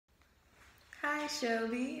Hi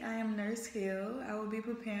Shelby, I am Nurse Hill. I will be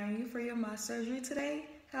preparing you for your mouth surgery today.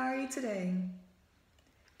 How are you today?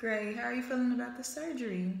 Great. How are you feeling about the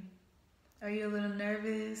surgery? Are you a little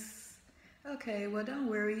nervous? Okay, well don't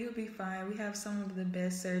worry, you'll be fine. We have some of the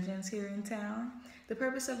best surgeons here in town. The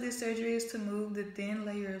purpose of this surgery is to move the thin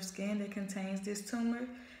layer of skin that contains this tumor.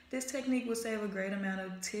 This technique will save a great amount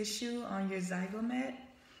of tissue on your zygomat,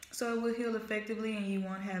 so it will heal effectively and you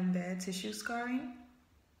won't have bad tissue scarring.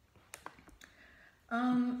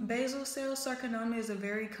 Basal cell carcinoma is a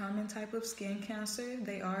very common type of skin cancer.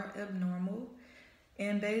 They are abnormal.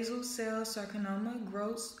 In basal cell carcinoma,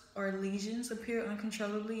 growths or lesions appear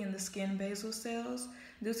uncontrollably in the skin basal cells.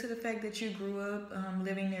 Due to the fact that you grew up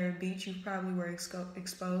living near a beach, you probably were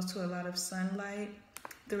exposed to a lot of sunlight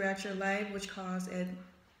throughout your life, which caused a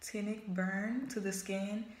actinic burn to the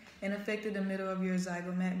skin and affected the middle of your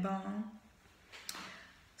zygomat bone.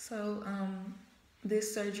 So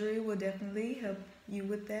this surgery will definitely help you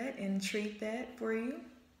with that and treat that for you.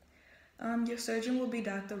 Your surgeon will be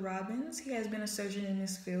Dr. Robbins. He has been a surgeon in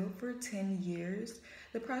this field for 10 years.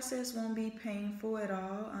 The process won't be painful at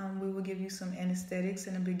all. We will give you some anesthetics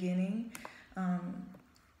in the beginning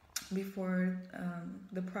before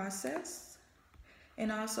the process.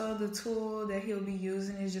 And also the tool that he'll be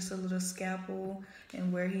using is just a little scalpel,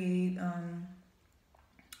 and where he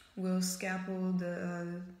will scalpel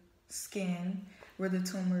the skin where the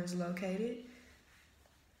tumor is located.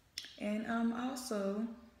 And also,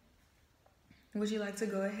 would you like to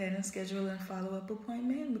go ahead and schedule a follow-up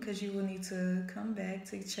appointment, because you will need to come back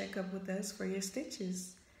to check up with us for your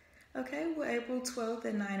stitches? Okay, will April 12th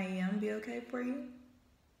at 9 a.m. be okay for you?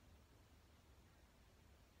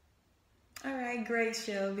 All right, great,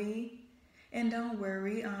 Shelby. And don't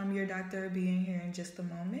worry, your doctor will be in here in just a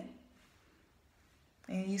moment.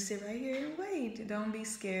 And you sit right here and wait. Don't be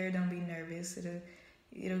scared, don't be nervous.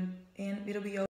 It'll be